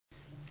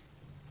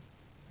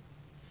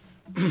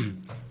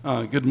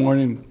Good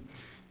morning,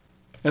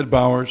 Ed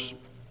Bowers,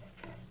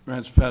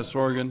 Grants Pass,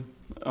 Oregon.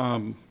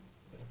 It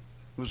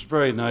was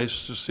very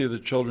nice to see the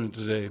children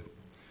today. It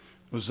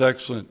was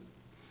excellent.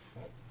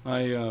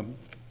 I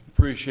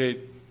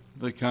appreciate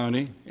the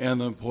county and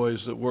the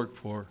employees that work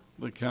for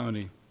the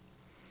county.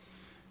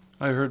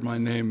 I heard my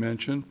name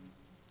mentioned.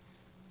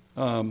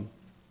 I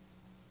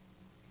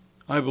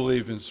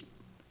believe in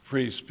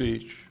free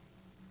speech.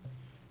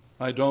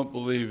 I don't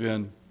believe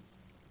in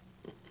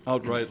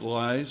outright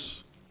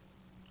lies.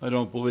 I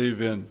don't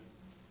believe in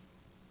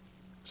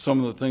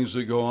some of the things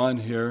that go on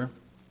here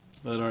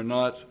that are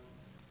not,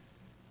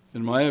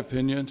 in my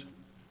opinion,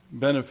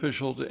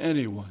 beneficial to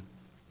anyone.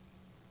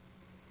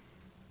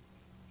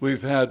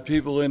 We've had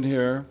people in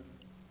here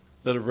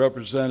that have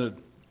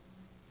represented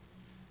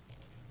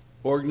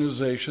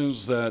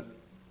organizations that,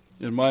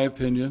 in my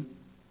opinion,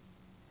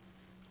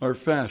 are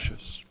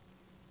fascist,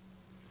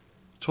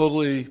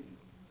 totally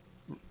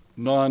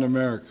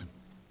non-American.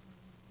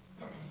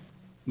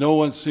 No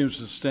one seems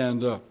to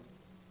stand up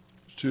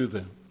to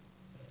them.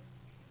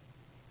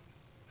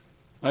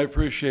 I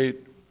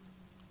appreciate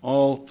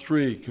all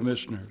three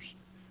commissioners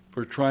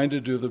for trying to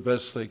do the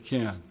best they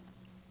can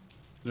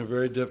in a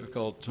very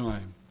difficult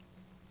time.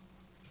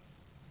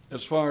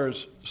 As far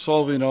as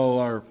solving all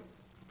our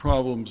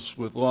problems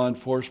with law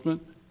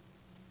enforcement,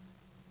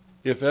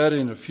 if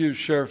adding a few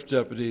sheriff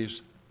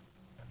deputies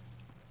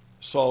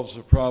solves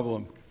the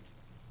problem,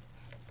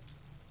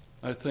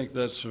 I think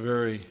that's a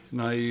very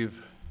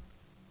naive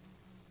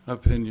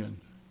opinion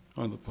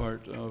on the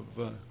part of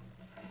the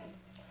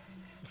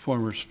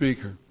former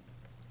speaker.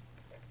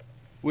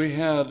 We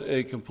had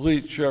a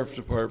complete sheriff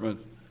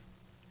department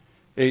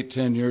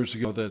 8-10 years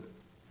ago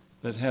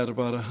that had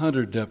about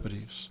 100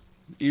 deputies.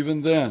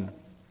 Even then,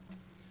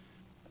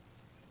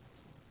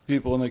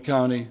 people in the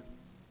county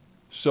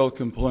still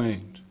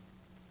complained.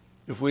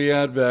 If we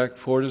add back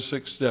 4 to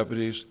 6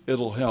 deputies,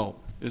 it'll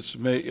help.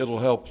 It'll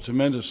help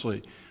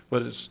tremendously,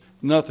 but it's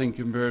nothing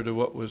compared to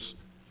what was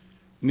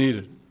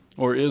needed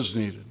or is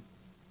needed.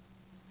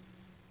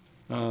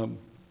 I'm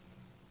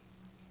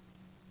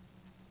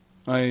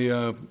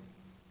a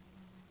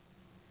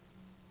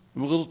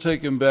little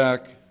taken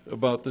back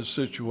about this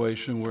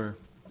situation where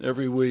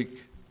every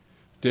week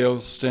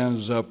Dale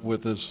stands up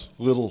with this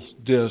little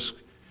disc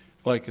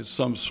like it's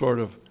some sort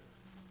of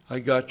I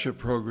gotcha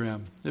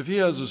program. If he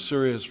has a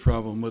serious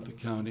problem with the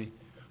county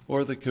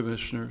or the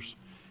commissioners,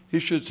 he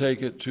should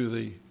take it to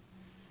the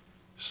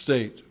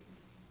state.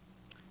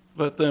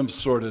 Let them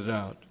sort it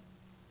out.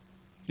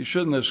 He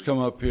shouldn't just come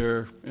up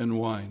here and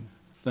whine.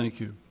 Thank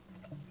you.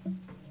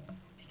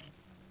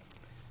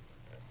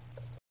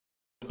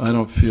 I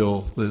don't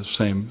feel the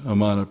same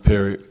amount of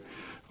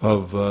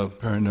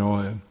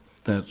paranoia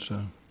that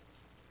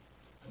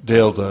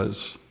Dale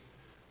does.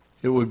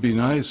 It would be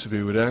nice if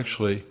he would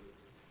actually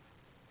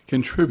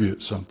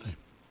contribute something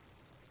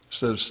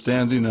instead of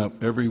standing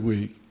up every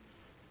week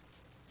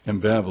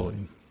and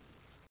babbling.